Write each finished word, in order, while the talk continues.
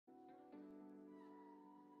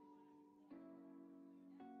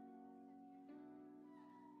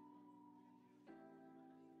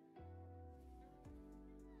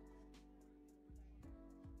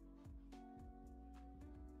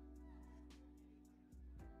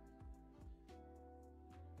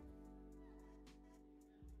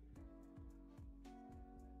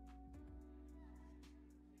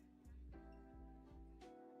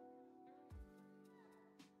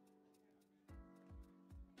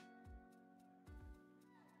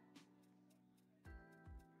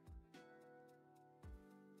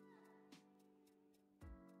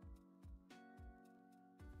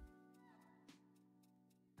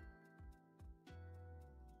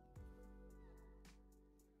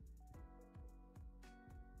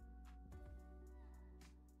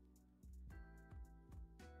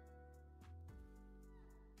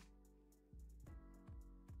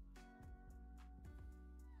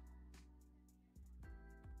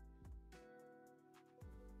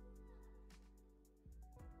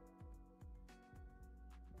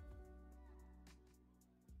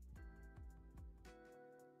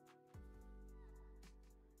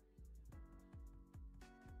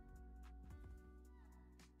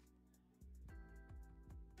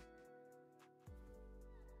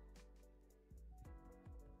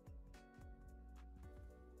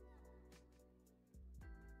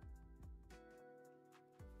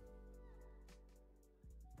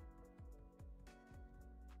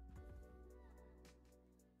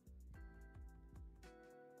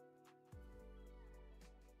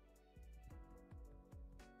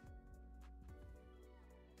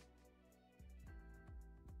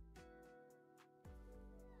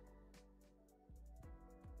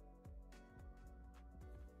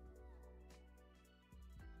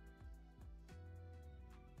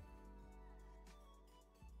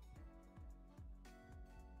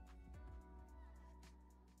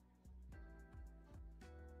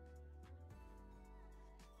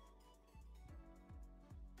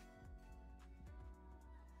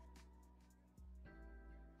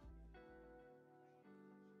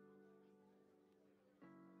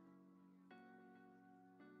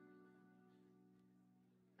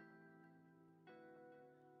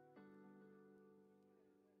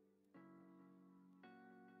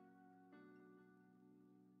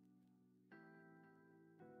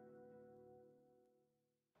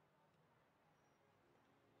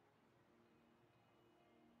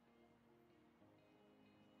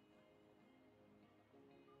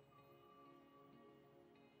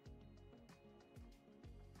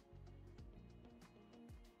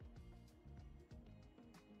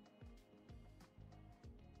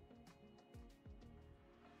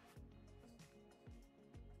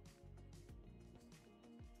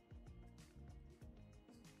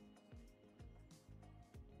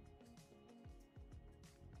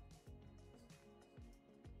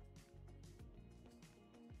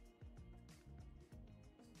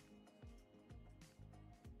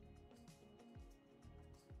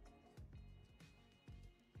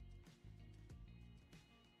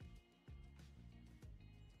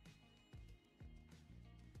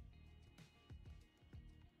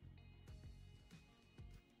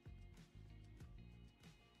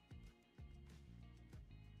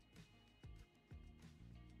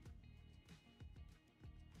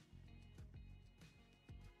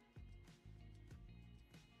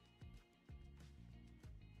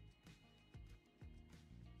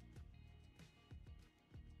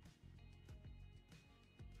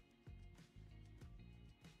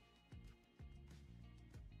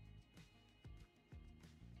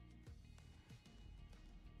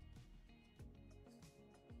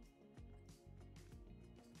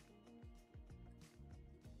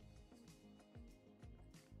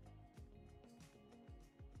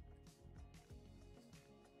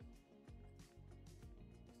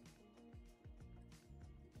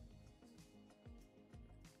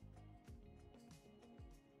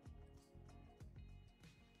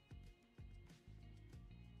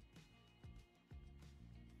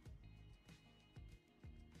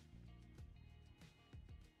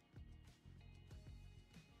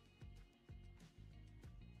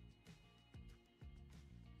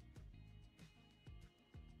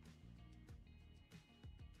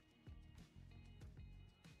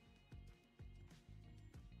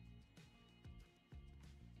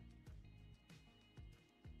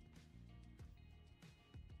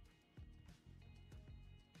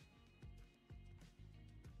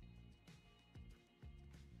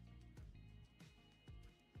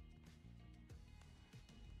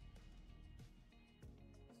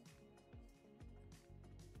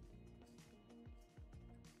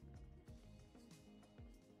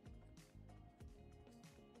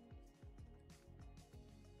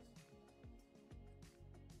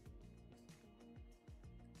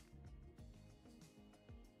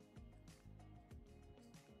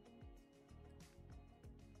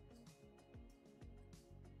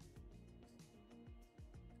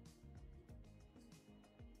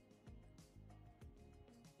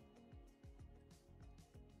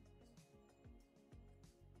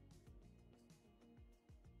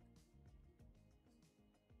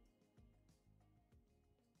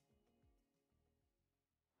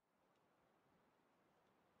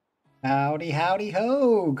Howdy, howdy,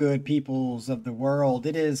 ho, good peoples of the world.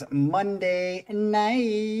 It is Monday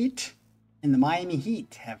night, and the Miami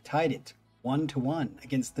Heat have tied it 1-1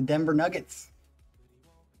 against the Denver Nuggets.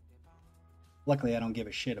 Luckily, I don't give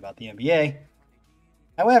a shit about the NBA.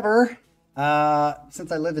 However,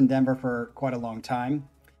 since I lived in Denver for quite a long time,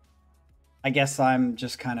 I guess I'm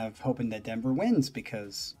just kind of hoping that Denver wins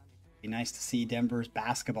because it'd be nice to see Denver's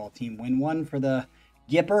basketball team win one for the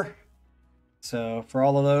Gipper. So for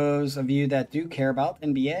all of those of you that do care about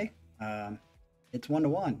NBA, it's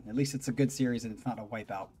 1-1. At least it's a good series and it's not a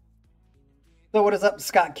wipeout. So what is up,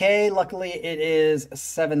 Scott K? Luckily it is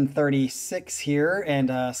 7:36 here,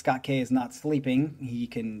 and Scott K is not sleeping. He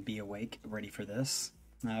can be awake, ready for this.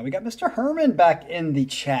 We got Mr. Herman back in the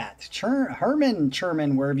chat. Herman,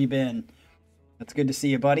 where have you been? That's good to see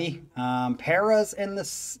you, buddy. Para's in the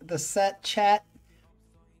set chat.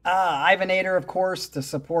 Ivanator, of course, to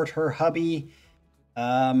support her hubby.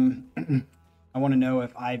 I want to know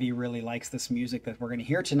if Ivy really likes this music that we're going to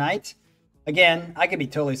hear tonight. Again, I could be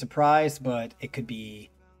totally surprised, but it could be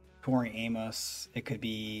Tori Amos. It could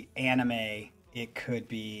be anime. It could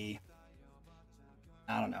be,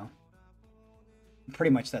 I don't know. Pretty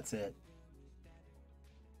much that's it.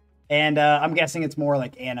 And I'm guessing it's more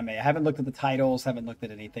like anime. I haven't looked at the titles, haven't looked at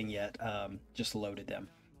anything yet. Just loaded them.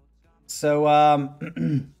 So,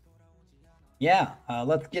 yeah,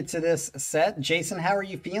 let's get to this set. Jason, how are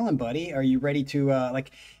you feeling, buddy? Are you ready to,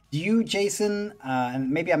 do you, Jason,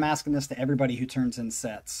 and maybe I'm asking this to everybody who turns in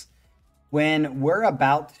sets, when we're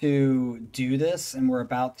about to do this and we're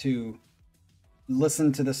about to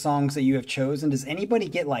listen to the songs that you have chosen, does anybody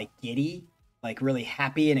get, like, giddy, like, really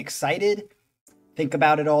happy and excited? Think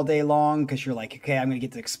about it all day long because you're like, okay, I'm going to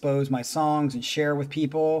get to expose my songs and share with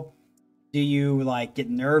people. Do you like get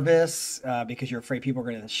nervous because you're afraid people are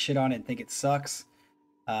going to shit on it and think it sucks?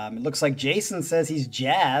 It looks like Jason says he's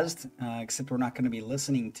jazzed, except we're not going to be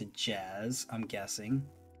listening to jazz, I'm guessing.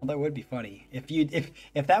 Well, that would be funny.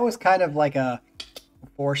 If that was kind of like a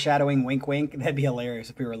foreshadowing wink wink, that'd be hilarious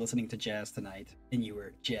if we were listening to jazz tonight and you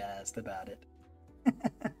were jazzed about it.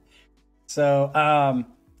 So,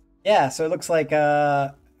 yeah, so it looks like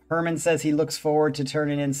Herman says he looks forward to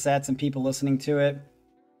turning in sets and people listening to it.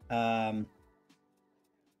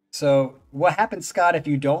 So what happens, Scott, if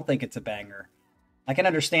you don't think it's a banger? I can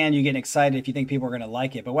understand you getting excited if you think people are going to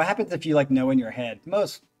like it, but what happens if you like know in your head?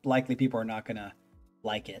 Most likely people are not going to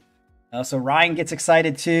like it. So Ryan gets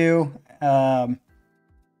excited too.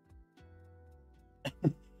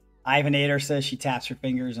 Ivanator says she taps her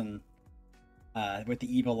fingers and with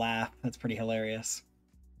the evil laugh. That's pretty hilarious.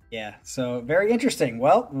 Yeah, so very interesting.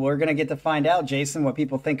 Well, we're going to get to find out, Jason, what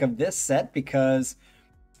people think of this set because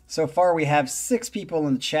so far we have 6 people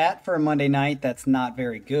in the chat for a Monday night. That's not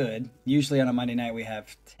very good. Usually on a Monday night we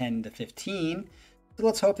have 10 to 15. So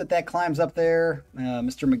let's hope that that climbs up there.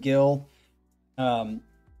 Mr. McGill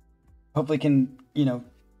hopefully can,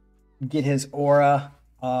 get his aura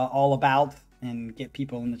all about and get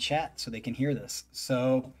people in the chat so they can hear this.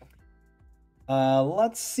 So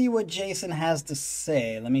let's see what Jason has to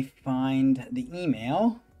say. Let me find the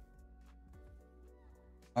email.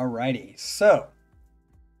 Alrighty, so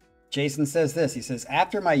Jason says this. He says,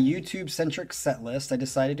 after my YouTube-centric set list, I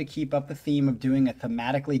decided to keep up the theme of doing a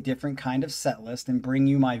thematically different kind of set list and bring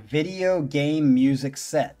you my video game music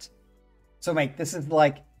set. So, Mike, this is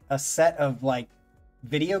like a set of like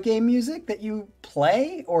video game music that you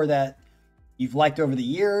play or that you've liked over the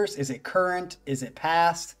years? Is it current? Is it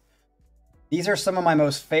past? These are some of my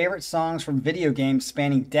most favorite songs from video games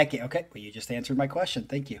spanning decades. Okay, well, you just answered my question.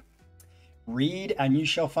 Thank you. Read and you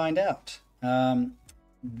shall find out.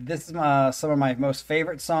 This is some of my most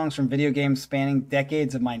favorite songs from video games spanning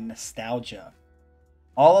decades of my nostalgia.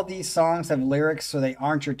 All of these songs have lyrics, so they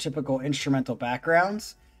aren't your typical instrumental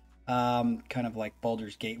backgrounds, kind of like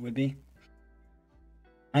Baldur's Gate would be.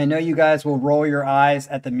 I know you guys will roll your eyes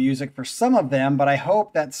at the music for some of them, but I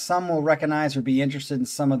hope that some will recognize or be interested in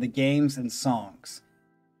some of the games and songs.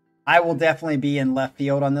 I will definitely be in left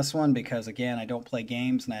field on this one because, again, I don't play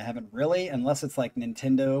games and I haven't really, unless it's like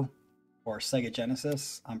Nintendo or Sega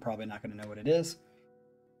Genesis. I'm probably not going to know what it is.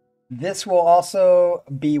 This will also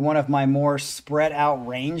be one of my more spread out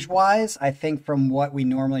range-wise, I think, from what we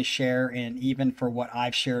normally share and even for what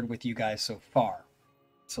I've shared with you guys so far.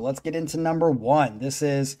 So let's get into number 1. This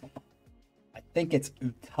is, I think it's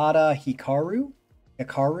Utada Hikaru?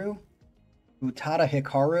 Utada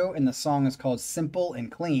Hikaru, and the song is called Simple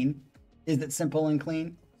and Clean. Is it simple and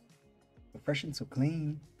clean? So fresh and so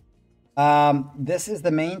clean. This is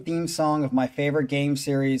the main theme song of my favorite game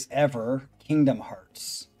series ever, Kingdom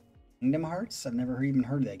Hearts. Kingdom Hearts? I've never even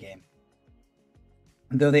heard of that game.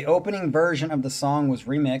 Though the opening version of the song was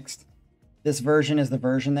remixed, This version is the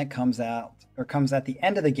version that comes out or comes at the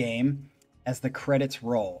end of the game as the credits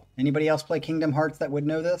roll. Anybody else play Kingdom Hearts that would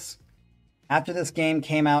know this? After this game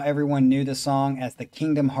came out, everyone knew the song as the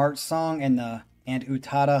Kingdom Hearts song, and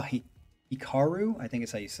Utada Hikaru, I think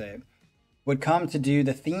is how you say it, would come to do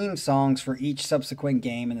the theme songs for each subsequent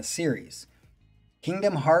game in the series.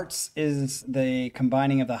 Kingdom Hearts is the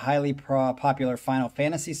combining of the highly popular Final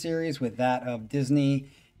Fantasy series with that of Disney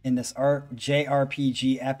in this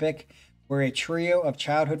JRPG epic, where a trio of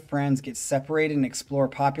childhood friends get separated and explore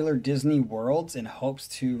popular Disney worlds in hopes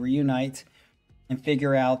to reunite and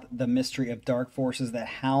figure out the mystery of dark forces that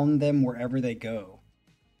hound them wherever they go.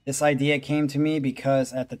 This idea came to me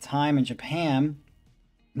because at the time in Japan,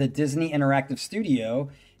 the Disney Interactive Studio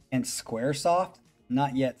and Squaresoft,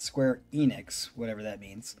 not yet Square Enix, whatever that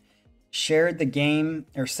means, shared the game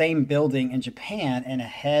or same building in Japan, and a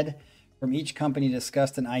head from each company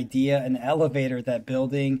discussed an idea in the elevator that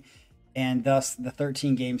building, and thus the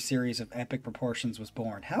 13 game series of epic proportions was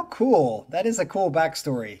born. How cool! That is a cool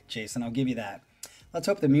backstory, Jason. I'll give you that. Let's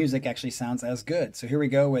hope the music actually sounds as good. So here we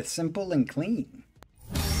go with Simple and Clean.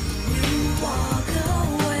 You walk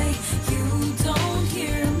away, you don't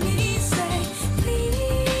hear me say,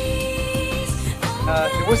 please.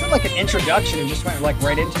 It wasn't like an introduction, it just went like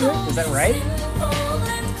right into it. Is that right?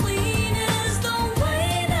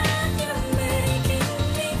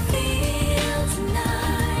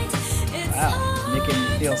 Wow, making me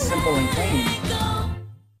feel simple and clean.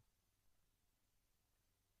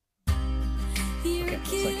 Okay,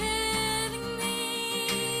 looks like...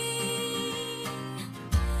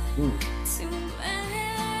 Ooh.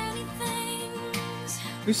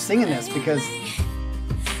 Who's singing this? Because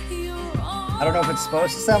I don't know if it's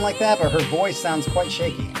supposed to sound like that, but her voice sounds quite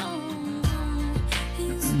shaky.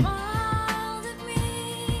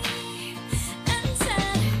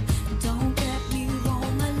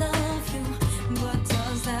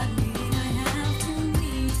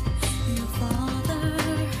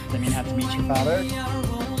 Does that mean I have to meet your father?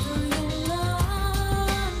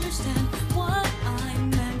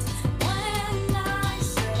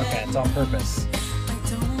 Okay, it's on purpose.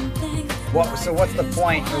 So what's the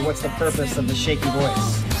point, or what's the purpose of the shaky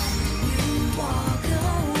voice?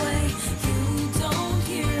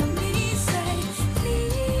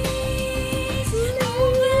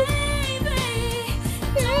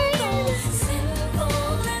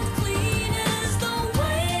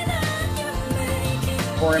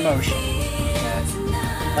 For emotion.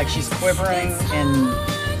 Okay. Like she's quivering in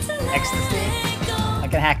ecstasy. I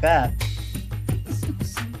can hack that.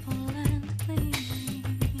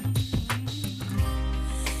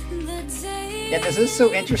 Yeah, this is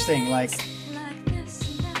so interesting. Like,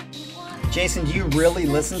 Jason, do you really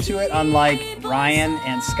listen to it? Unlike Ryan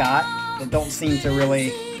and Scott, that don't seem to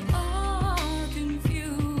really...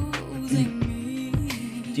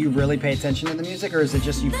 Do you really pay attention to the music, or is it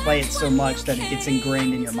just you play it so much that it gets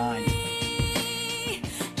ingrained in your mind?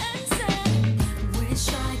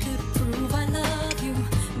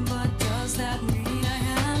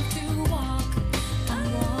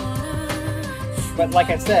 But like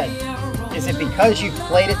I said, is it because you've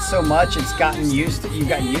played it so much you've gotten used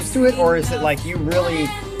to it, or is it like you really,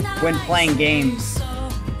 when playing games,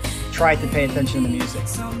 try to pay attention to the music?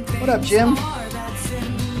 What up, Jim?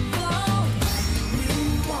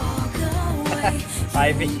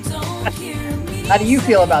 Ivy. How do you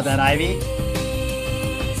feel about that, Ivy?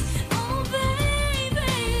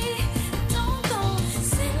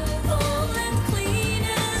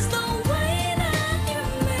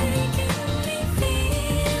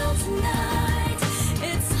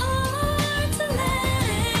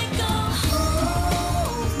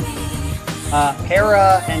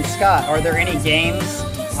 Hera and Scott, are there any games,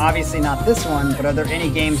 obviously not this one, but are there any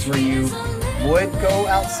games where you would go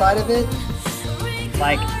outside of it?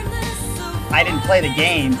 Like, I didn't play the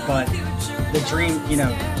game, but the Dream,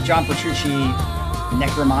 John Petrucci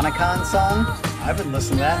Necromonicon song, I would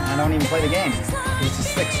listen to that. I don't even play the game. It's a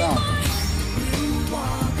sick song.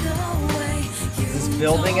 Is this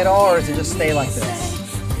building at all, or does it just stay like this?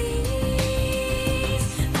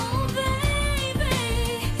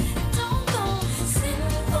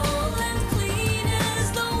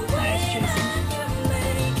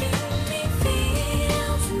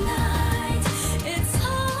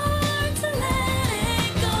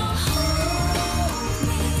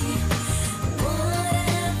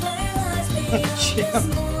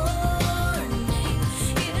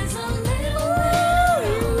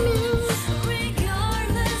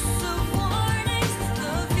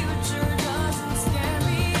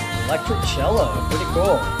 Electric cello, pretty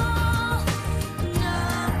cool.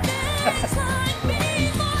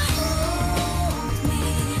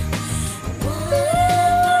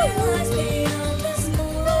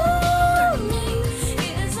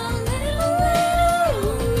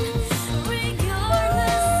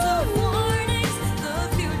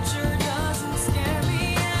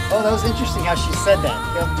 Oh, that was interesting how she said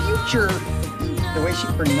that. The future, the way she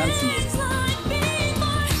pronunciated it.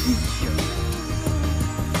 Future.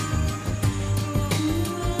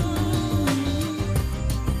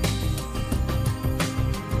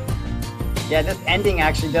 Yeah, this ending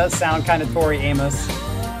actually does sound kind of Tori Amos.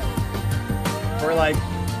 Or like,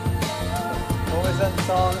 what was that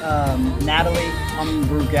song? Natalie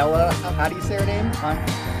Umbrugella. How do you say her name?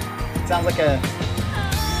 It sounds like a...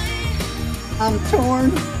 I'm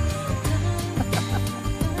torn.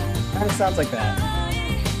 Kind of sounds like that.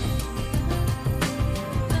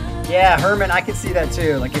 Yeah, Herman, I could see that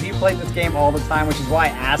too. Like if you played this game all the time, which is why I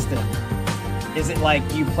asked him, is it like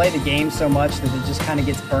you play the game so much that it just kind of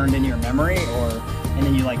gets burned in your memory, or and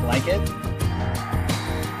then you like it?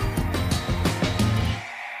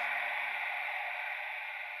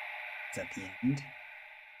 It's at the end.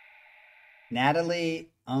 Natalie,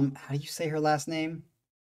 how do you say her last name?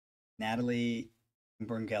 Natalie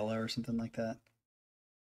Brungella or something like that.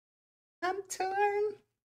 I'm torn.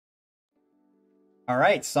 All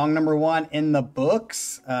right, song number 1 in the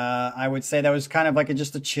books. I would say that was kind of like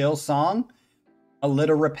just a chill song. A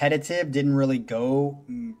little repetitive, didn't really go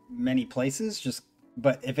many places.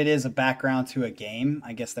 But if it is a background to a game,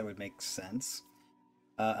 I guess that would make sense.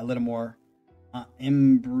 A little more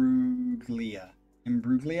Imbruglia.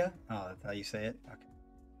 Imbruglia? Oh, that's how you say it? Okay.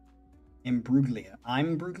 Imbruglia.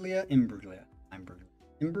 I'm Bruglia? Imbruglia. I'm Bruglia.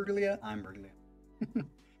 Imbruglia? I'm Bruglia.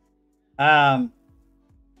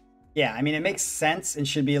 Yeah, I mean, it makes sense and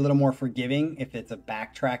should be a little more forgiving if it's a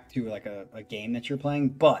backtrack to like a game that you're playing.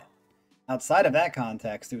 But outside of that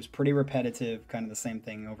context, it was pretty repetitive, kind of the same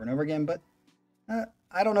thing over and over again. But I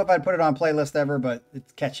don't know if I'd put it on a playlist ever, but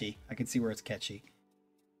it's catchy. I can see where it's catchy.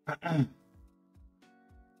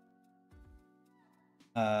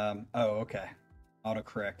 Oh, okay.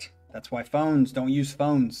 Autocorrect. That's why phones, don't use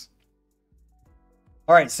phones.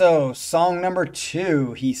 All right, so song number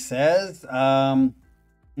 2, he says, Utada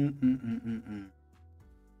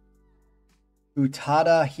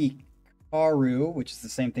Hikaru, which is the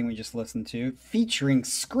same thing we just listened to, featuring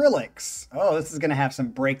Skrillex. Oh, this is going to have some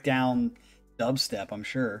breakdown dubstep, I'm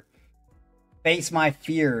sure. Face My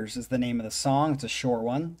Fears is the name of the song. It's a short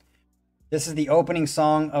one. This is the opening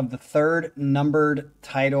song of the 3rd numbered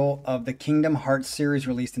title of the Kingdom Hearts series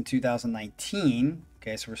released in 2019.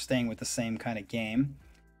 Okay, so we're staying with the same kind of game.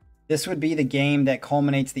 This would be the game that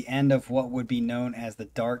culminates the end of what would be known as the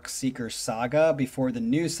Dark Seeker Saga before the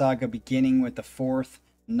new saga beginning with the 4th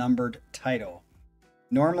numbered title.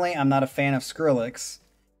 Normally, I'm not a fan of Skrillex,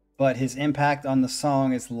 but his impact on the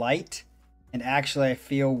song is light and actually I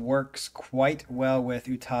feel works quite well with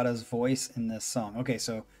Utada's voice in this song. Okay,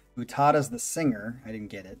 so Utada's the singer. I didn't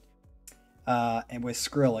get it. And with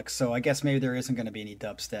Skrillex, so I guess maybe there isn't going to be any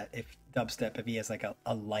dubstep if he has like a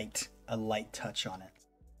light touch on it.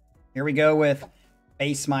 Here we go with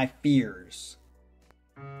Face My Fears.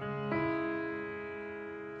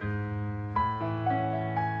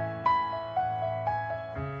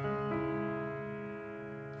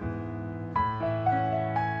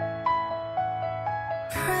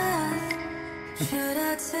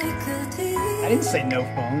 I didn't say no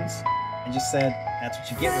phones. I just said that's what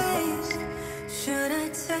you get with phones.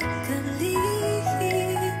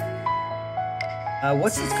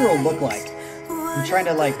 What's this girl look like? I'm trying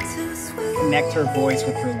to like connect her voice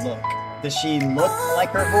with her look. Does she look like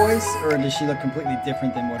her voice, or does she look completely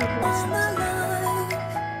different than what her voice sounds like?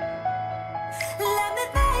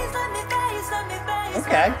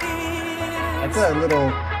 Okay. That's a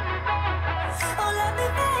little...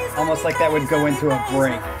 almost like that would go into a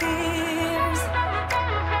break.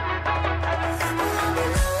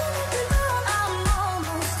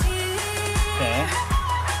 Okay.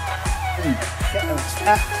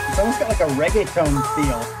 It's almost got like a reggaeton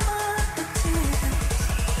feel.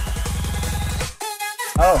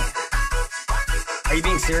 Oh. Are you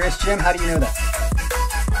being serious, Jim? How do you know that?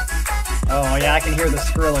 Oh, yeah, I can hear the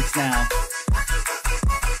Skrillex now.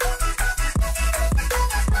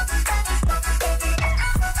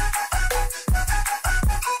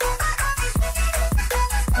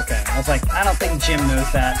 Okay, I was like, I don't think Jim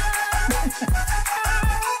knows that.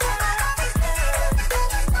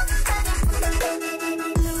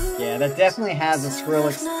 Yeah, that definitely has a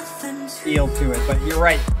Skrillex feel to it, but you're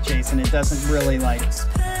right, Jason, it doesn't really like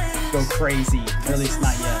go crazy, or at least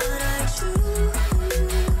not yet.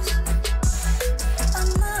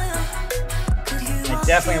 I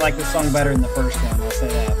definitely like this song better than the first one, I'll say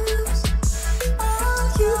that.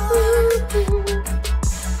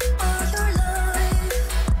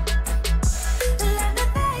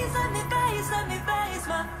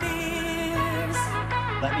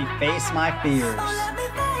 Let me face my fears.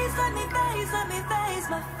 me face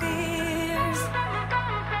my fears.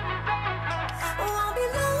 Won't be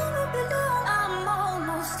long, I'm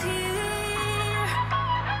almost here.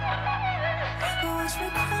 Watch me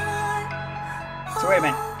cry. So wait a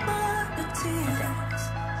minute. Over the tears.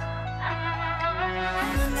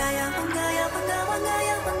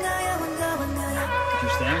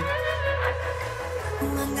 Interesting.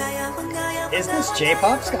 Is this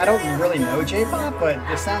J-pop? I don't really know J-pop, but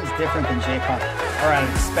it sounds different than J-pop, or I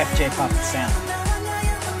would expect J-pop to sound.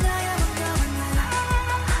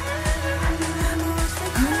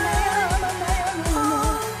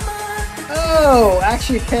 Oh,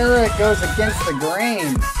 actually, Hera goes against the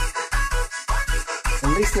grain. At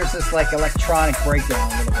least there's this like electronic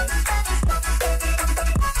breakdown a little bit.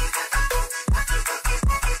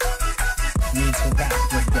 Needs a rap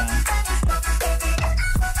breakdown.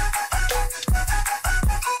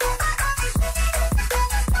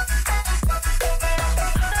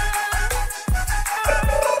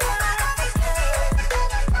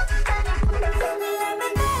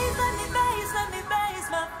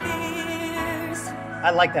 I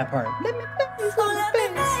like that part. Let me face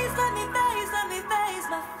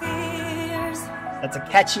my fears. That's a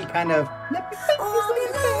catchy kind of. Let me face.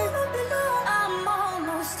 I'm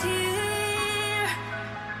almost here.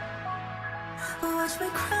 Watch me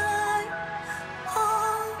cry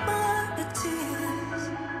over the tears.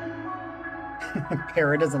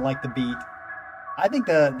 Para doesn't like the beat. I think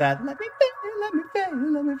that let me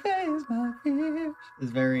face my fears is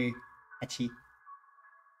very catchy.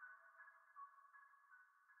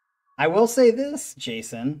 I will say this,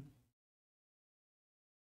 Jason.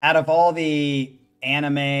 Out of all the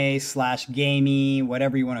anime / gamey,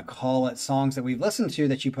 whatever you want to call it, songs that we've listened to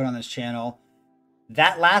that you put on this channel,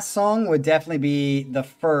 that last song would definitely be the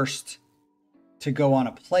first to go on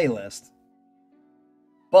a playlist.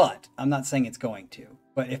 But I'm not saying it's going to.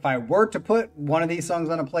 But if I were to put one of these songs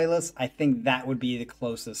on a playlist, I think that would be the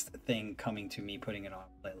closest thing coming to me putting it on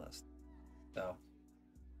a playlist. So,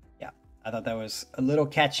 yeah. I thought that was a little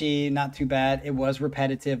catchy, not too bad. It was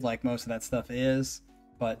repetitive like most of that stuff is.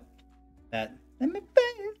 But that let me face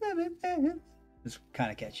is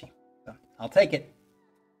kind of catchy. So, I'll take it.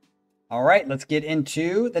 All right, let's get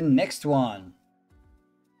into the next one.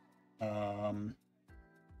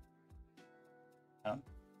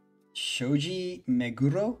 Shoji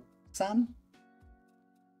Meguro-san?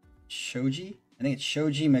 Shoji? I think it's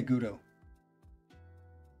Shoji Meguro.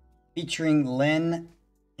 Featuring Len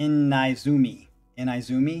Inaizumi.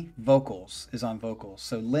 Inaizumi? Vocals is on vocals.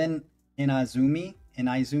 So Len Inaizumi,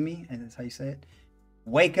 that's how you say it.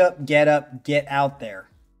 Wake up, get out there.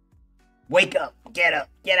 Wake up, get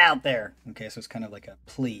out there. Okay, so it's kind of like a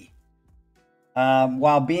plea.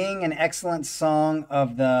 While being an excellent song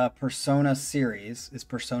of the Persona series, is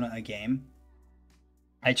Persona a game?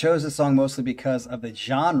 I chose this song mostly because of the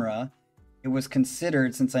genre it was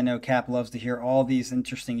considered, since I know Cap loves to hear all these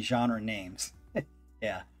interesting genre names.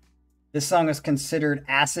 Yeah. This song is considered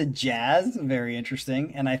acid jazz, very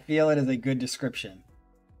interesting, and I feel it is a good description.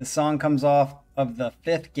 The song comes off of the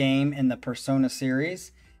 5th game in the Persona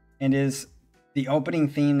series and is the opening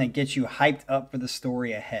theme that gets you hyped up for the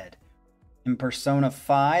story ahead. In Persona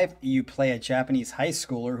 5, you play a Japanese high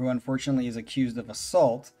schooler who unfortunately is accused of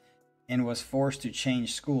assault and was forced to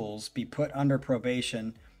change schools, be put under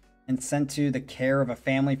probation, and sent to the care of a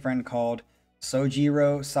family friend called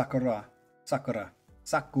Sojiro Sakura-san.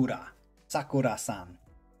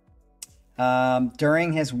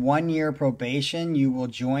 During his 1-year probation, you will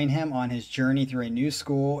join him on his journey through a new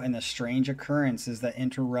school and the strange occurrences that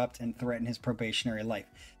interrupt and threaten his probationary life.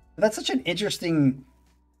 That's such an interesting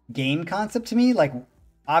game concept to me. Like,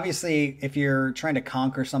 obviously, if you're trying to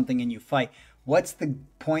conquer something and you fight, what's the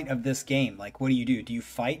point of this game? Like, what do? Do you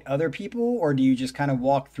fight other people, or do you just kind of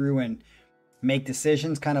walk through and make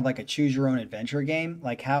decisions, kind of like a choose your own adventure game?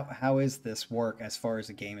 Like, how is this work as far as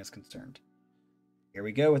the game is concerned? Here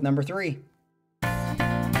we go with number 3.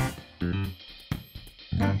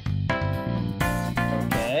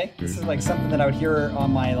 Okay, this is like something that I would hear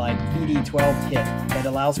on my like PD12 kit that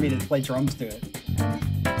allows me to play drums to it.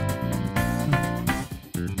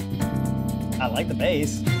 I like the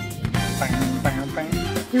bass.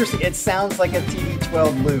 Seriously, it sounds like a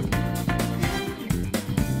TB12 loop.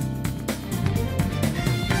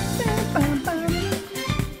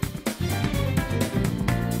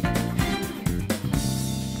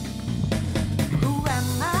 Who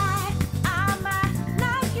am I? Am I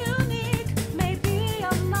not unique? Maybe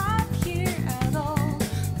I'm not here at all.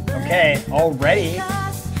 Okay, already,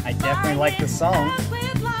 I definitely like the song.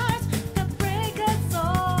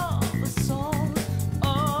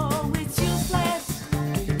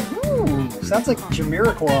 Sounds like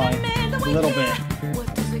Jamiroquai a little bit.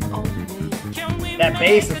 That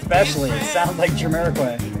bass especially, it sounds like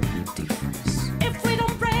Jamiroquai. If we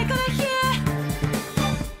don't break it here,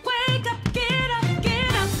 wake up, get up,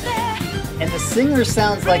 get up there. And the singer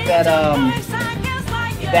sounds like that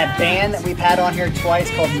that band that we've had on here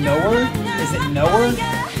twice called Knower. Is it Knower?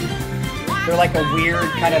 They're like a weird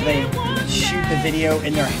kind of, they shoot the video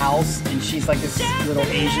in their house and she's like this little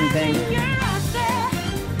Asian thing.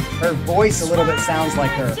 Her voice a little bit sounds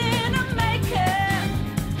like her.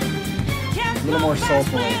 A little more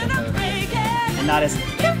soulful than her. And not as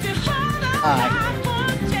high.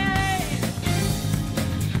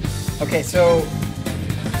 Okay, so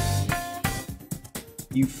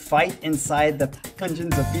you fight inside the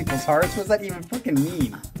dungeons of people's hearts? What does that even fucking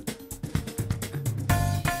mean?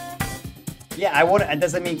 Yeah, it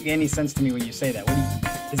doesn't make any sense to me when you say that. What do you,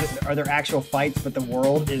 is it? Are there actual fights, but the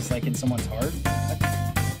world is like in someone's heart?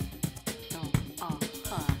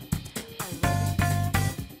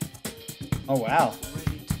 Oh wow.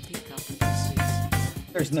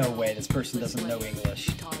 There's no way this person doesn't know English.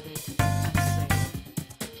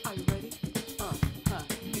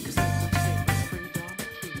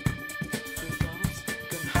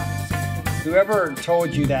 Whoever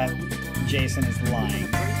told you that Jason is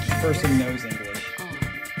lying, this person knows English.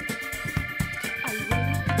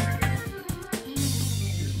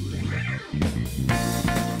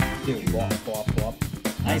 Dude, wop, wop, wop.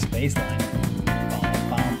 Nice bass line. Bom,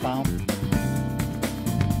 bom, bom.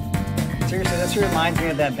 Seriously, this reminds me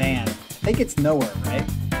of that band. I think it's Nowhere, right?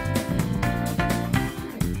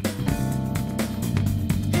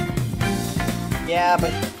 Yeah,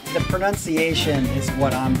 but the pronunciation is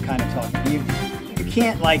what I'm kind of talking. You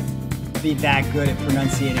can't like be that good at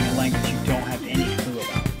pronunciating a language you don't have any clue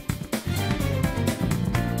about.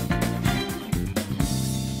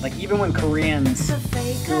 Like even when Koreans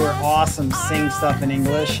who are awesome sing stuff in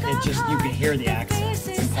English, it just, you can hear the accent. It's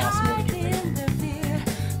impossible to get rid of.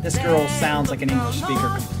 This girl sounds like an English speaker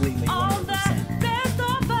completely, 100%.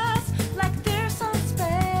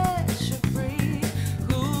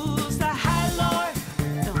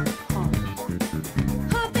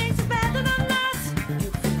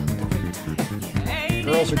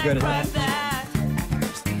 Girls are good at that.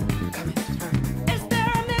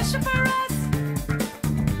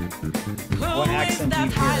 What accent do you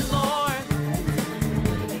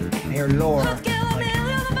hear? Air lore.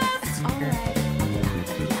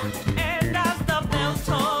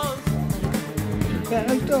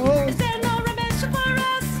 Beltos.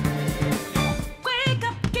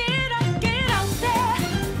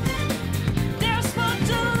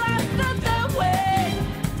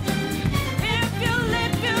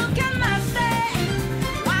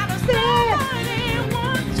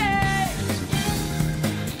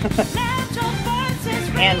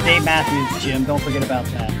 And Dave Matthews, Jim. Don't forget about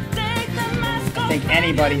that. I think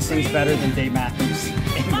anybody sings better than Dave Matthews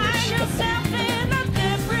English.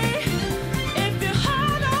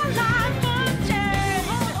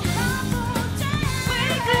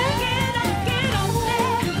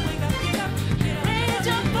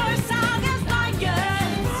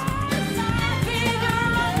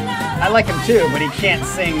 I like him too, but he can't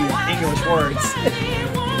sing English words.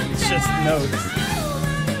 It's just notes.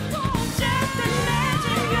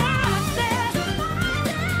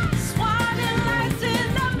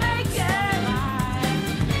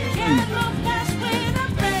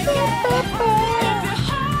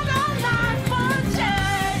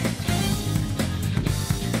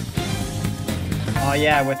 Oh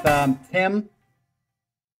yeah, with Tim. Is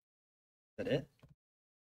that it?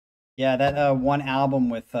 Yeah, that one album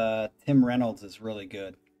with Tim Reynolds is really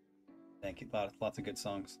good. Thank you. Lots of good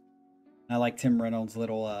songs. I like Tim Reynolds'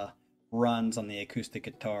 little runs on the acoustic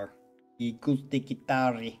guitar. Acoustic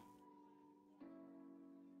guitar.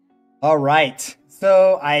 All right.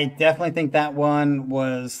 So I definitely think that one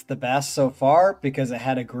was the best so far because it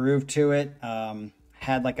had a groove to it.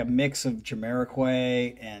 Had like a mix of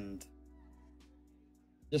Jamiroquai and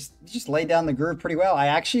just laid down the groove pretty well. I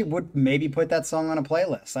actually would maybe put that song on a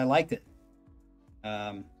playlist. I liked it.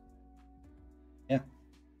 Yeah.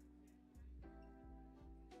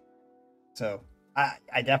 So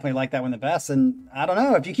I definitely like that one the best. And I don't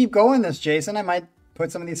know, if you keep going this, Jason, I might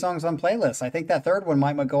put some of these songs on playlists. I think that third one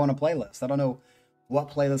might go on a playlist. I don't know what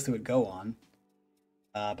playlist it would go on,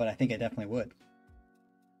 but I think I definitely would.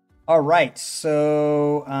 All right,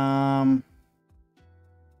 so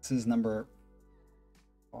this is number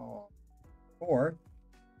 4.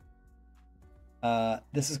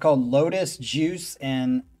 This is called Lotus Juice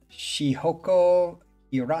and Shihoko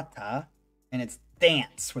Hirata, and it's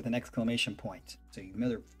dance with an exclamation point. So you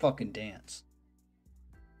motherfucking dance.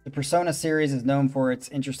 The Persona series is known for its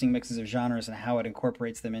interesting mixes of genres and how it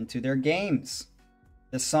incorporates them into their games.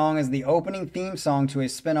 This song is the opening theme song to a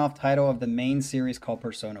spin-off title of the main series called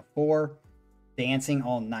Persona 4, Dancing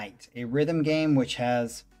All Night, a rhythm game which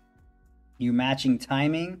has you matching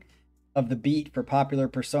timing of the beat for popular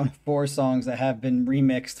Persona 4 songs that have been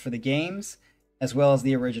remixed for the games, as well as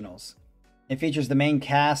the originals. It features the main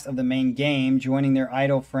cast of the main game joining their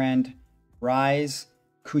idol friend Rise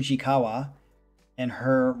Kujikawa and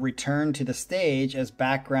her return to the stage as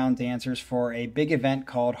background dancers for a big event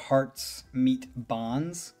called Hearts Meet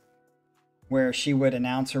Bonds, where she would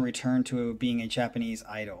announce her return to being a Japanese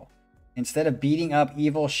idol. Instead of beating up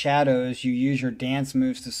evil shadows, you use your dance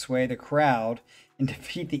moves to sway the crowd and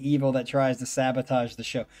defeat the evil that tries to sabotage the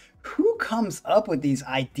show. Who comes up with these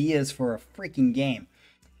ideas for a freaking game?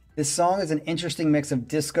 This song is an interesting mix of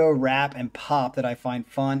disco, rap, and pop that I find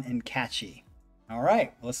fun and catchy. All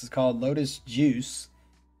right, well, this is called LJuice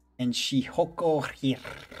and Shihoko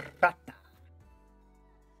Hirata.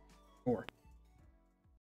 4.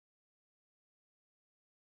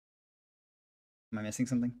 Am I missing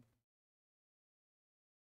something?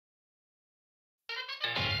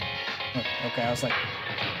 Oh, okay, I was like,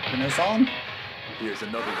 no song? Here's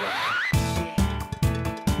another one.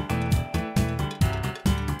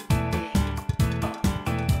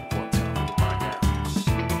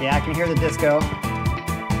 Yeah, I can hear the disco.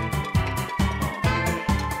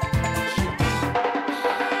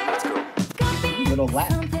 Little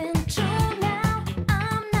Latin.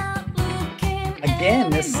 Again,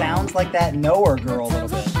 this sounds like that Knower Girl a little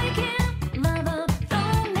bit.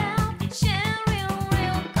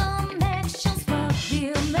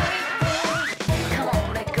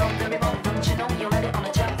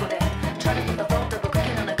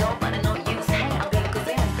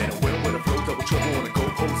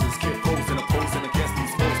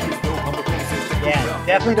 Yeah,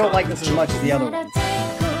 definitely don't like this as much as the other ones.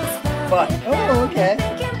 But, oh, okay.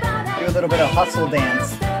 Do a little bit of hustle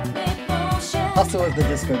dance. Hustle is the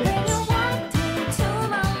disco dance.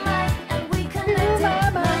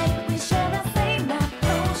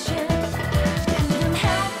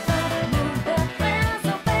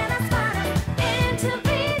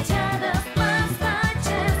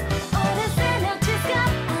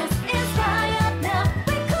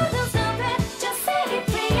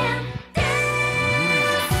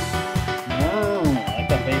 I like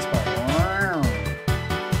that bass part.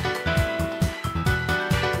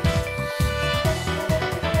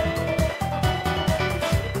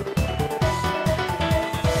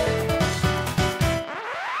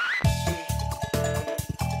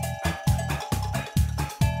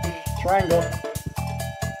 Triangle.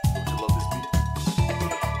 Don't you love this beat?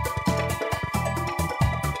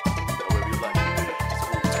 However you like it.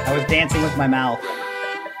 I was dancing with my mouth.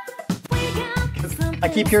 I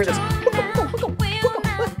keep hearing this.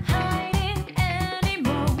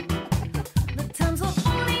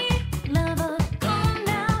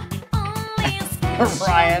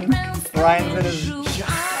 Ryan's in his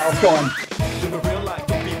house going.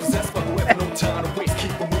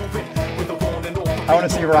 I want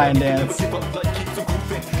to see Ryan dance.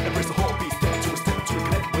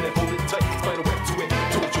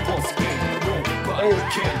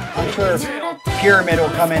 I'm sure Pyramid will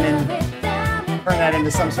come in and turn that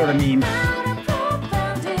into some sort of meme.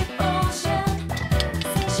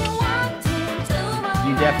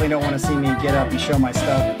 You definitely don't want to see me get up and show my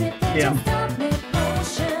stuff. Yeah.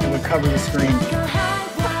 It would cover the screen.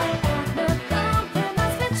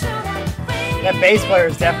 That bass player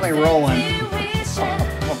is definitely rolling.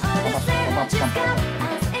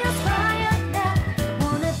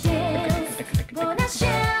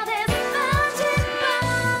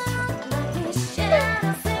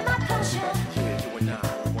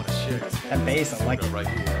 That bass, I like it. Right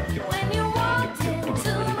here.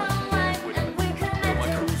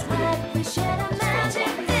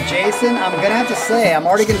 Jason, I'm gonna have to say, I'm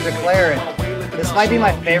already gonna declare it. This might be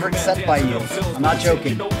my favorite set by you. I'm not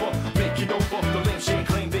joking.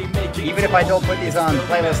 Even if I don't put these on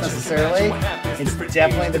playlists necessarily, it's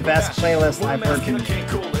definitely the best playlist I've heard from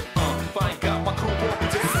you.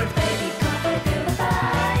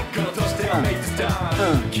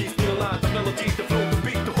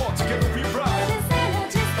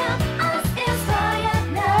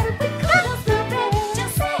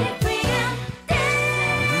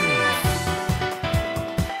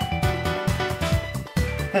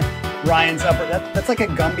 Ryan's upper. That's like a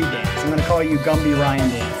Gumby dance. I'm gonna call you Gumby Ryan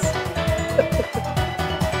dance.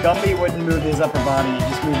 Gumby wouldn't move his upper body; he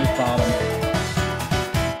just moved his bottom.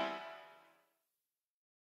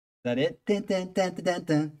 Is that it? Dun, dun, dun, dun, dun,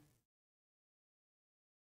 dun.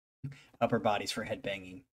 Upper bodies for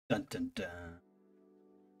headbanging. Dun, dun, dun.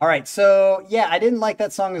 All right, so yeah, I didn't like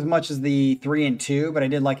that song as much as the 3 and 2, but I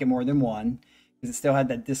did like it more than 1 because it still had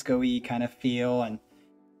that disco-y kind of feel and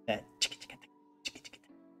that.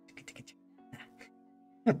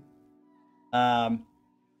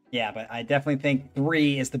 Yeah, but I definitely think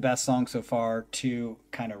 3 is the best song so far. 2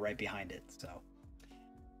 kind of right behind it. So,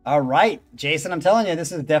 all right, Jason, I'm telling you,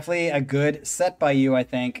 this is definitely a good set by you. I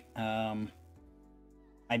think I'm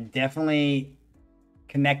definitely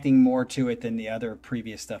connecting more to it than the other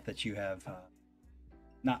previous stuff that you have.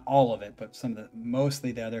 Not all of it, but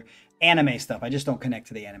mostly the other anime stuff. I just don't connect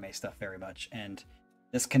to the anime stuff very much, and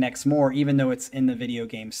this connects more, even though it's in the video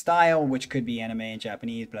game style, which could be anime and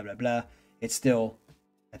Japanese, blah blah blah. It's still,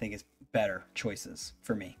 I think, it's better choices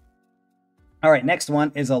for me. All right, next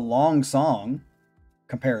one is a long song,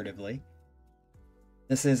 comparatively.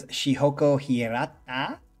 This is Shihoko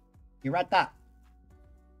Hirata. Hirata.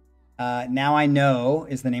 Now I Know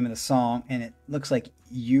is the name of the song, and it looks like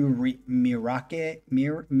Mirake.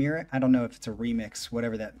 I don't know if it's a remix,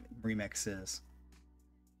 whatever that remix is.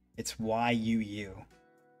 It's YUU.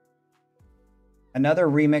 Another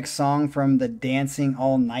remix song from the Dancing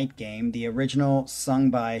All Night game. The original, sung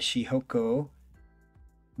by Shihoko,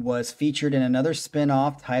 was featured in another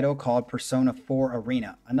spin-off title called Persona 4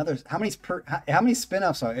 Arena. How many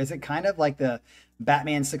spin-offs are? Is it kind of like the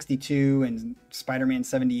Batman 62 and Spider-Man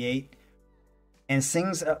 78? And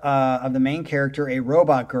sings of the main character, a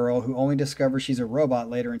robot girl who only discovers she's a robot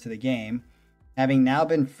later into the game, having now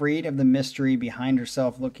been freed of the mystery behind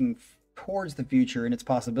herself, looking towards the future and its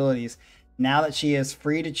possibilities, now that she is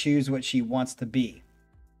free to choose what she wants to be.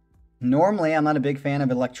 Normally, I'm not a big fan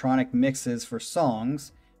of electronic mixes for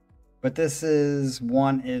songs, but this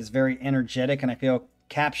one is very energetic, and I feel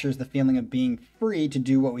captures the feeling of being free to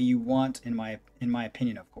do what you want, in my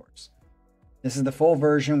opinion, of course. This is the full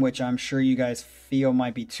version, which I'm sure you guys feel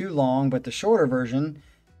might be too long, but the shorter version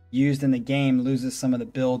used in the game loses some of the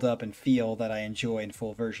build-up and feel that I enjoy in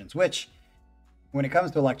full versions, which, when it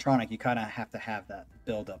comes to electronic, you kind of have to have that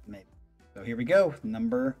build-up, maybe. So here we go,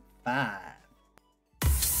 number 5.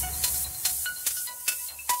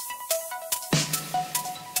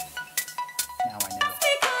 Now I know.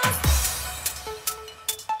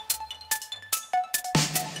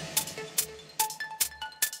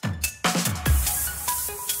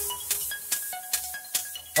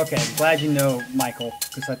 Okay, I'm glad you know, Michael,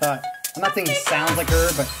 because I thought, I'm not saying he sounds like her,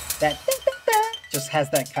 but that just has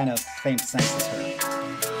that kind of same sense as her.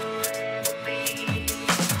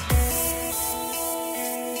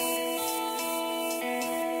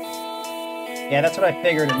 Yeah, that's what I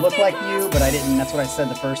figured. It looked like you, but I didn't. That's what I said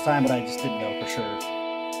the first time, but I just didn't know for sure.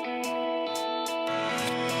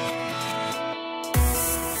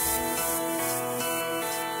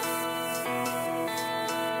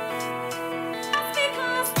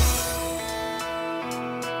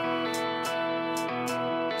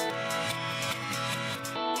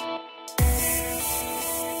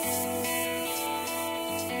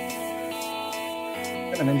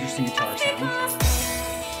 Kind of interesting guitar sound.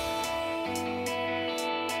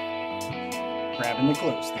 Grabbing the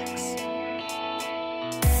glow sticks.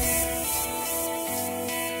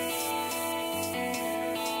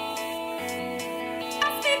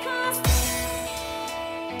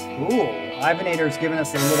 Ooh, Ivanator's giving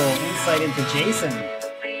us a little insight into Jason.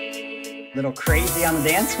 Little crazy on the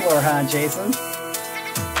dance floor, huh, Jason?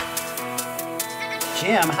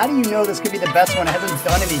 Jim, how do you know this could be the best one? It hasn't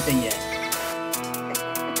done anything yet.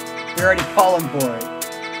 You're already calling for it.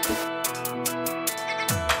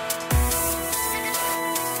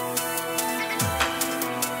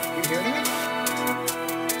 You hear that?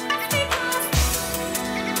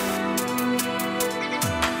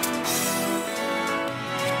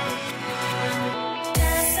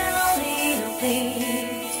 Just a little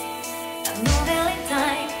thing. I'm moving in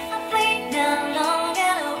time. I'm playing down long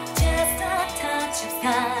ago. Just a touch of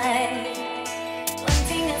sky.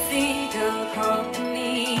 Wanting to see the hope in me.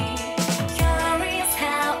 Curious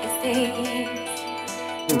how it feels.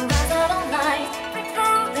 Rise out all night. Break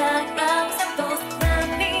through the crowds and both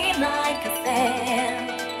around me like a fan.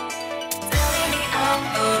 Telling me I'm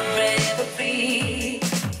forever free.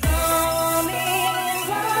 Roaming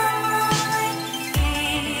wide,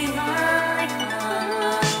 here I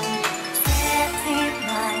come. Setting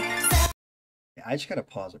my Yeah, I just gotta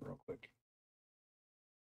pause it real quick.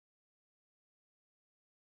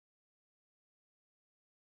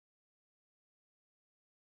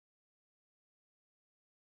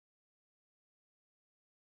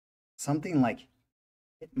 Something like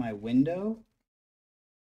hit my window.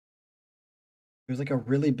 There's like a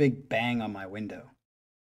really big bang on my window.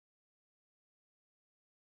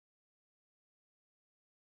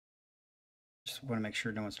 Just want to make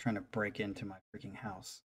sure no one's trying to break into my freaking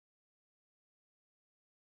house.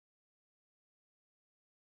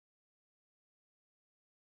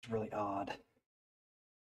 It's really odd.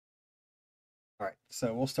 All right,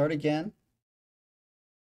 so we'll start again.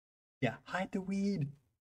 Yeah, hide the weed.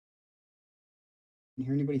 Didn't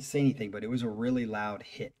hear anybody say anything, but it was a really loud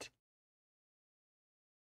hit.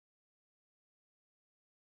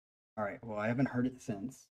 All right, well, I haven't heard it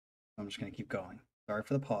since. So I'm just going to keep going. Sorry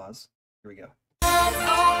for the pause. Here we go.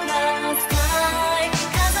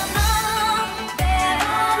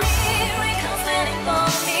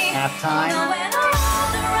 Halftime.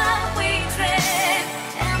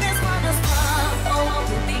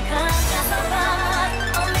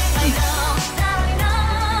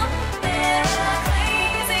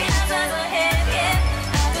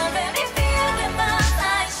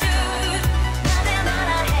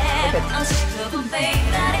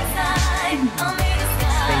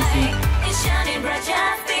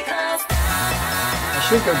 I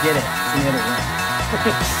should go get it. It's in the other room.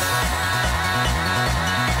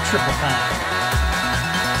 Triple time.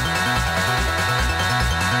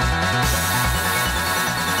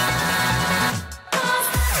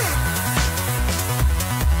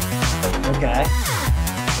 Okay.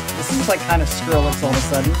 This is like kind of Skrillex all of a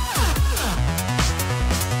sudden.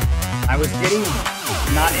 I was getting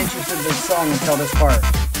not interested in this song until this part.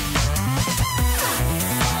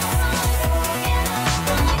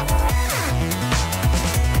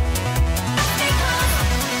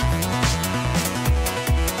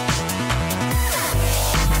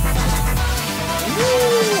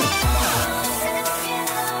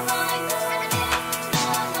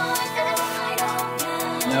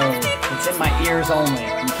 No, it's in my ears only.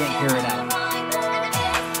 You can't hear it out.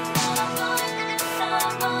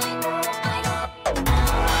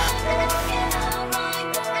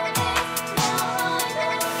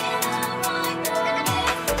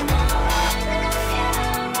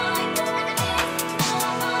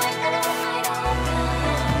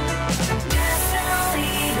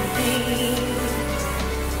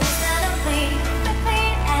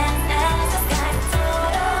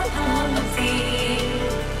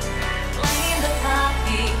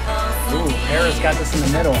 Got this in the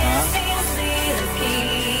middle, huh?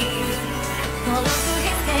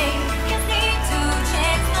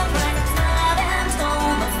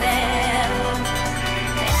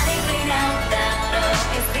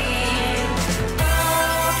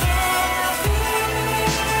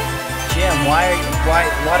 Jim, why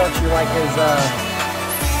don't you like his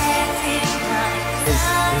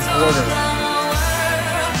order?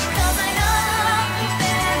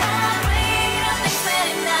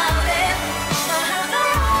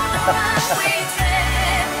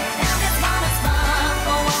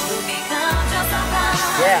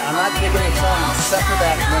 Yeah, I'm not digging the song except for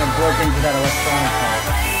that when it broke into that electronic part.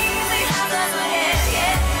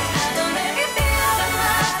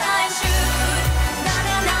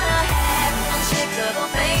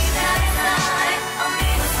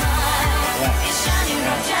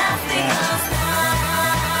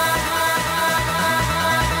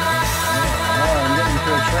 Oh, I'm getting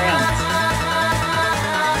into a trance.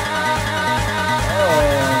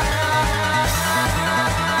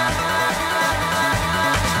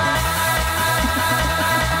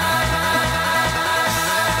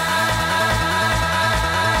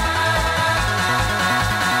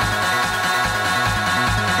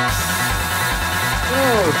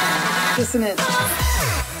 Dissonant.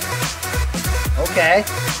 Okay.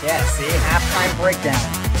 Yeah, see? Halftime breakdown.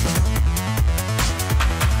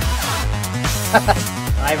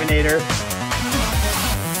 Ivonator.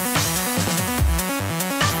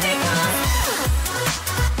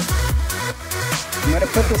 I'm going to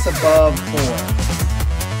put this above 4.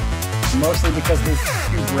 Mostly because there's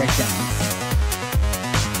 2 breakdowns.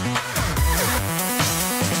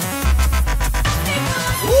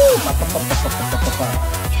 Woo!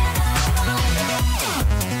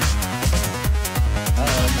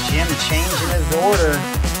 Jim changing his order.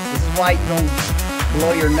 This is why you don't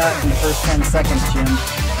blow your nut in the first 10 seconds, Jim.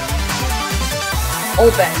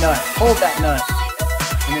 Hold that nut. Hold that nut.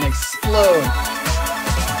 You're gonna explode.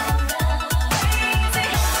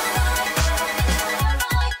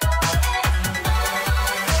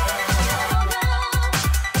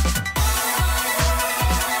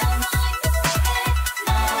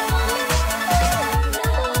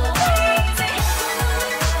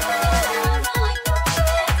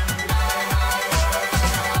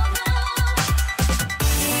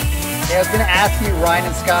 I was going to ask you, Ryan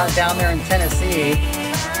and Scott, down there in Tennessee,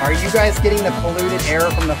 are you guys getting the polluted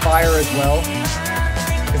air from the fire as well?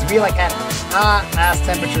 Because we like had hot ass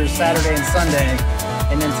temperatures Saturday and Sunday,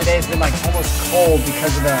 And then today's been like almost cold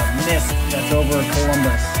because of the mist that's over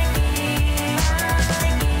Columbus.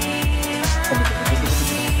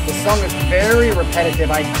 The song is very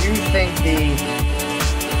repetitive. I do think the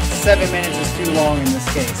 7 minutes is too long in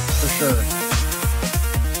this case, for sure.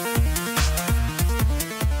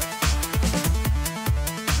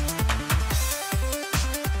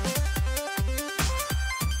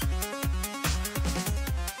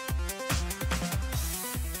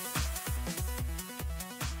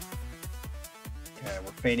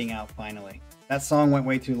 Fading out finally. That song went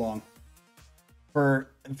way too long.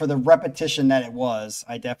 For the repetition that it was,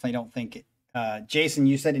 I definitely don't think it. Jason,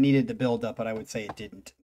 you said it needed to build up, but I would say it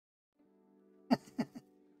didn't.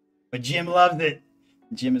 But Jim loved it.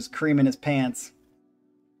 Jim is creaming his pants.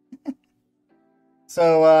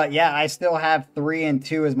 So yeah, I still have 3 and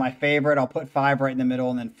 2 as my favorite. I'll put 5 right in the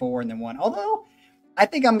middle and then 4 and then 1. Although I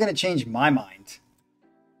think I'm going to change my mind.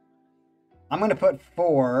 I'm going to put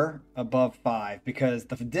 4 above 5 because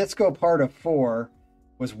the disco part of 4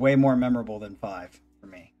 was way more memorable than 5 for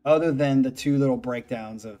me. Other than the 2 little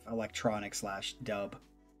breakdowns of electronic / dub.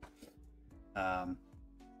 Yeah.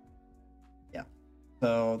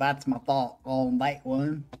 So that's my thought on that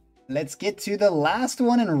one. Let's get to the last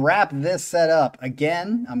one and wrap this set up.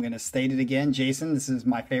 Again, I'm going to state it again. Jason, this is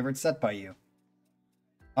my favorite set by you.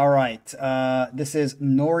 All right. This is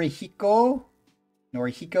Norihiko,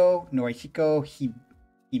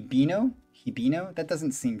 Hibino. That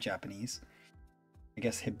doesn't seem Japanese. I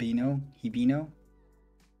guess Hibino.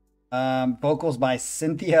 Vocals by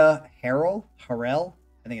Cynthia Harrell.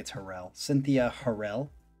 I think it's Harrell. Cynthia Harrell.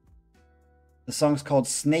 The song's called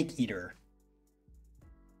Snake Eater.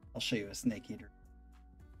 I'll show you a snake eater.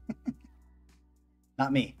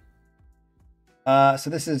 Not me. So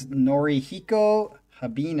this is Norihiko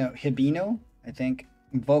Hibino, I think.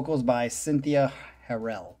 Vocals by Cynthia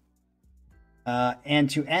Harrell. And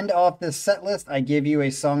to end off this set list, I give you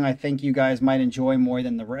a song I think you guys might enjoy more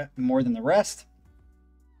than the rest.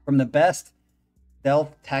 From the best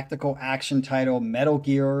stealth tactical action title, Metal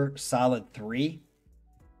Gear Solid 3.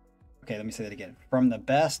 Okay, let me say that again. From the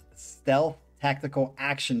best stealth tactical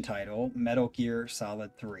action title, Metal Gear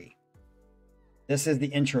Solid 3. This is the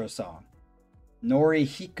intro song.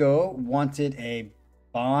 Norihiko wanted a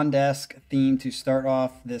Bond-esque theme to start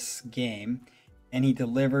off this game, and he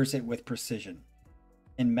delivers it with precision.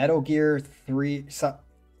 In Metal Gear 3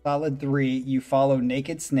 Solid 3, you follow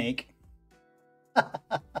Naked Snake.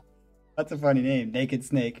 That's a funny name, Naked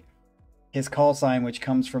Snake. His call sign, which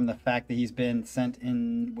comes from the fact that he's been sent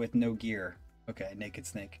in with no gear. Okay, Naked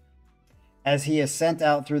Snake. As he is sent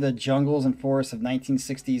out through the jungles and forests of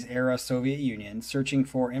 1960s era Soviet Union, searching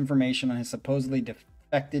for information on his supposedly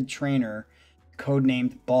defected trainer,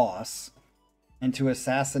 codenamed Boss, and to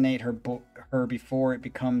assassinate her before it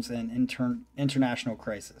becomes an international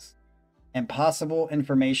crisis. And possible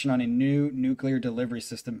information on a new nuclear delivery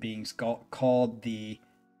system being called the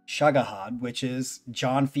Shagahad, which is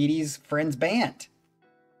John Feedy's friend's band.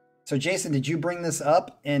 So Jason, did you bring this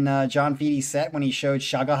up in John Feedy's set when he showed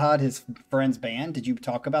Shagahad, his friend's band? Did you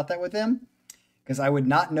talk about that with him? Because I would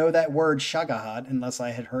not know that word Shagahad unless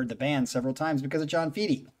I had heard the band several times because of John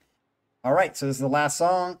Feedy. All right, so this is the last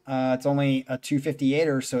song. It's only a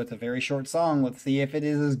 2:58er, so it's a very short song. Let's see if it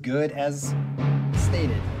is as good as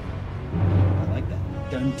stated. I like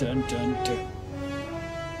that. Dun dun dun dun.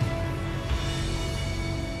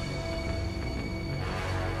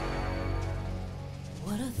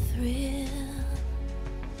 What a thrill.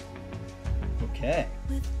 Okay.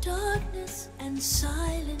 With darkness and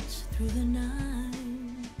silence through the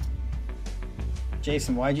night.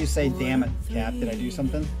 Jason, why'd you say damn it, Cap? Did I do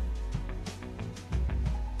something?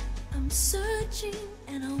 I'm searching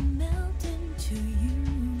and I'll melt into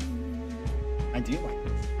you. I do like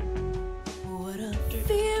this. What a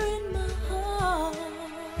fear in my heart,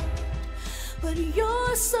 but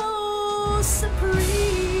you're so supreme.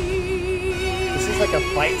 This is like a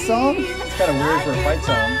fight song? It's kind of weird for a fight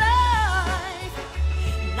song.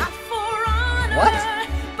 What?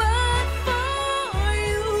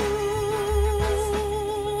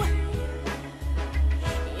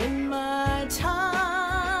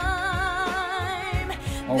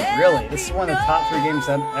 Oh, really? This is one of the top 3 games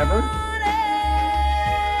ever?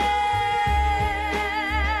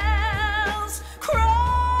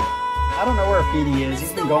 I don't know where Feedy is.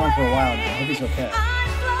 He's been gone for a while now. I hope he's okay.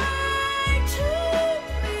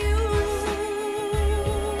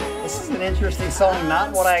 This is an interesting song.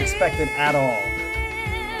 Not what I expected at all.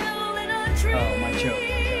 Oh, my joke.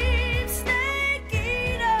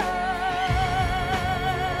 Okay.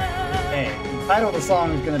 Hey, the title of the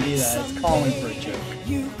song is going to be that. It's calling for a joke.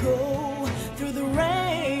 You go through the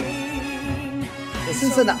rain. This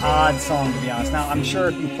This is an odd song, to be honest. Now, I'm sure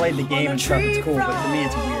if you played the game and stuff, it's cool, but to me,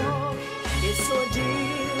 it's weird.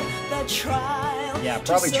 Yeah,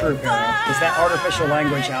 probably true, Hikaru, because that Artificial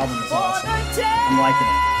Language album is awesome. I'm liking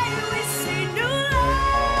it.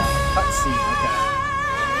 Cutscene, okay.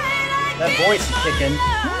 That voice is kicking.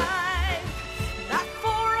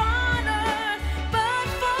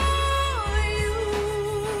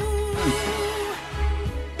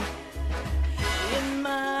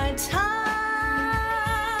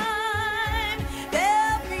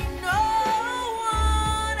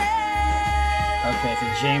 Okay, so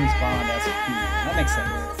James Bond as a female. That makes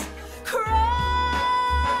sense.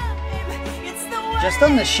 Just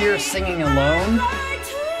on the sheer singing alone.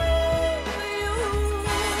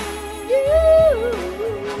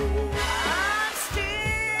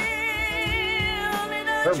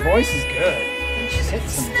 Her voice is good. And she's hit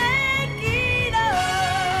some.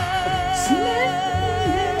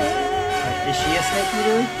 Is she a snake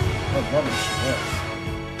eater? Oh, probably she is.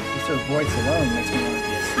 Just her voice alone makes me want to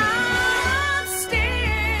be a snake eater.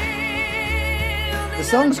 The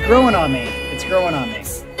song's growing on me. It's growing on me.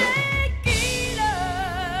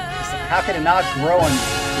 How can it not grow on me?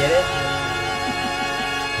 Get it?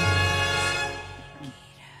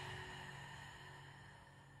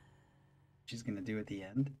 She's gonna do at the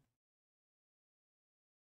end.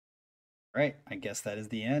 Right, I guess that is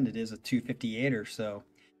the end. It is a 258 or so.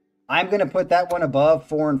 I'm gonna put that one above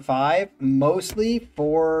 4 and 5, mostly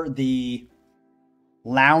for the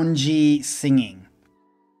loungy singing.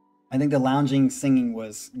 I think the lounging singing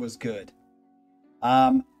was good.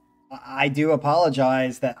 I do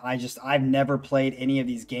apologize that I've never played any of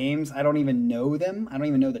these games. I don't even know them. I don't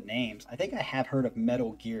even know the names. I think I have heard of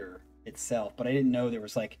Metal Gear itself, but I didn't know there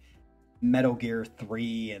was like Metal Gear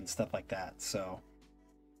 3 and stuff like that. So,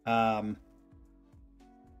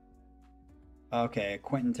 okay, a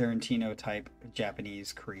Quentin Tarantino type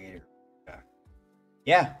Japanese creator.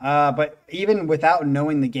 Yeah, but even without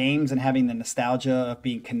knowing the games and having the nostalgia of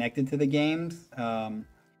being connected to the games,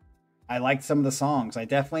 I liked some of the songs. I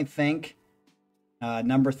definitely think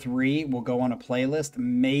number 3 will go on a playlist,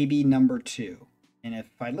 maybe number 2. And if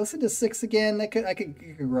I listen to 6 again, it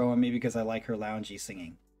could grow on me because I like her loungy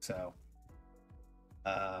singing. So,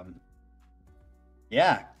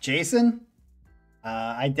 yeah, Jason,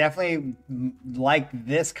 I definitely like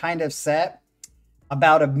this kind of set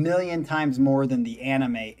about 1,000,000 times more than the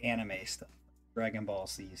anime stuff, Dragon Ball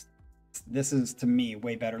Z stuff. This is, to me,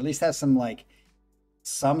 way better. At least has some like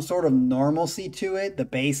some sort of normalcy to it. The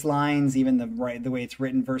bass lines, even the way it's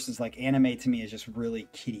written versus like anime, to me is just really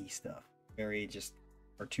kiddie stuff. Very just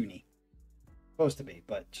cartoony. Supposed to be,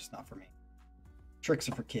 but just not for me. Tricks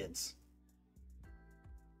are for kids.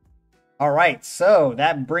 All right, so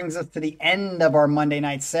that brings us to the end of our Monday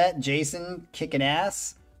night set. Jason kicking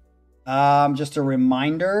ass. Just a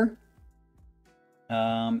reminder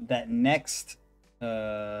that next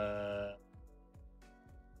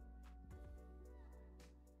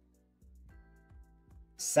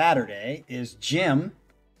Saturday is gym,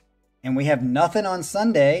 and we have nothing on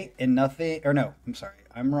Sunday and nothing, or no, I'm sorry,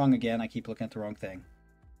 I'm wrong again. I keep looking at the wrong thing.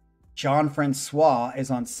 Jean Francois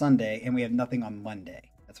is on Sunday, and we have nothing on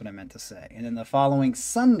Monday. That's what I meant to say. And then the following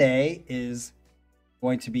Sunday is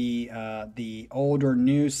going to be the old or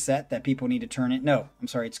new set that people need to turn in. No, I'm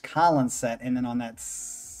sorry, it's Colin's set. And then on that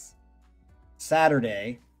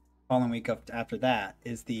Saturday, following week after that,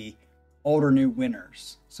 is the old or new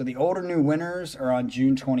winners. So the old or new winners are on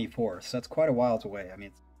June 24th. So that's quite a while away. I mean,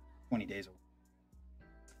 it's 20 days away.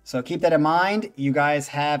 So keep that in mind. You guys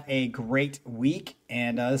have a great week.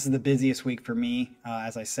 And this is the busiest week for me.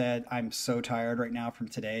 As I said, I'm so tired right now from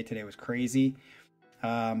today. Today was crazy.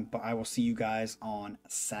 But I will see you guys on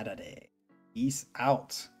Saturday. Peace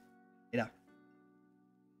out. Later.